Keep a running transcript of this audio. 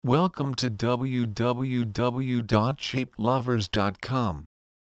Welcome to www.shapelovers.com.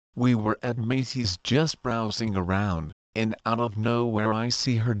 We were at Macy's just browsing around, and out of nowhere I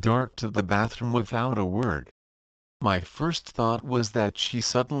see her dart to the bathroom without a word. My first thought was that she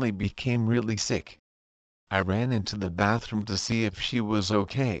suddenly became really sick. I ran into the bathroom to see if she was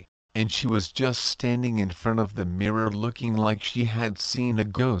okay, and she was just standing in front of the mirror looking like she had seen a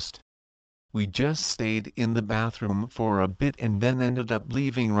ghost. We just stayed in the bathroom for a bit and then ended up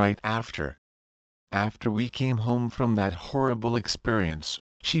leaving right after. After we came home from that horrible experience,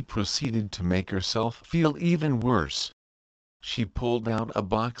 she proceeded to make herself feel even worse. She pulled out a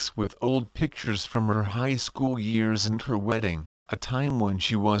box with old pictures from her high school years and her wedding, a time when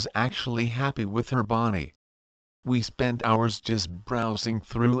she was actually happy with her body. We spent hours just browsing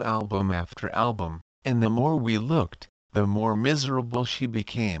through album after album, and the more we looked, the more miserable she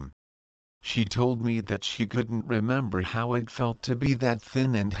became. She told me that she couldn't remember how it felt to be that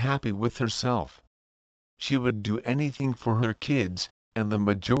thin and happy with herself. She would do anything for her kids, and the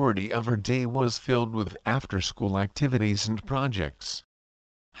majority of her day was filled with after-school activities and projects.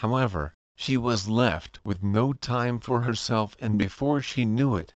 However, she was left with no time for herself, and before she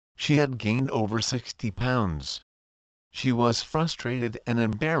knew it, she had gained over 60 pounds. She was frustrated and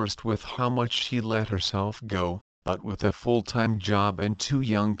embarrassed with how much she let herself go, but with a full-time job and 2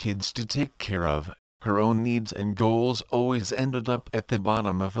 young kids to take care of, her own needs and goals always ended up at the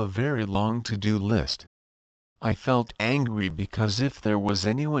bottom of a very long to-do list. I felt angry because if there was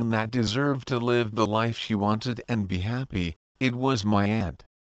anyone that deserved to live the life she wanted and be happy, it was my aunt.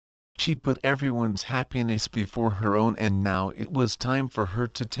 She put everyone's happiness before her own, and now it was time for her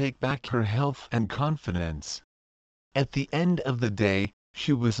to take back her health and confidence. At the end of the day,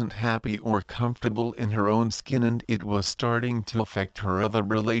 she wasn't happy or comfortable in her own skin, and it was starting to affect her other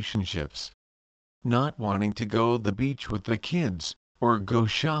relationships. Not wanting to go to the beach with the kids, or go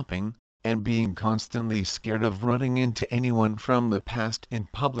shopping, and being constantly scared of running into anyone from the past in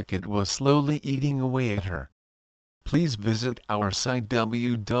public, it was slowly eating away at her. Please visit our site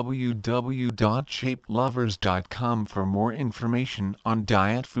www.shapelovers.com for more information on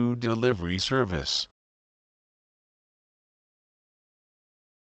diet food delivery service.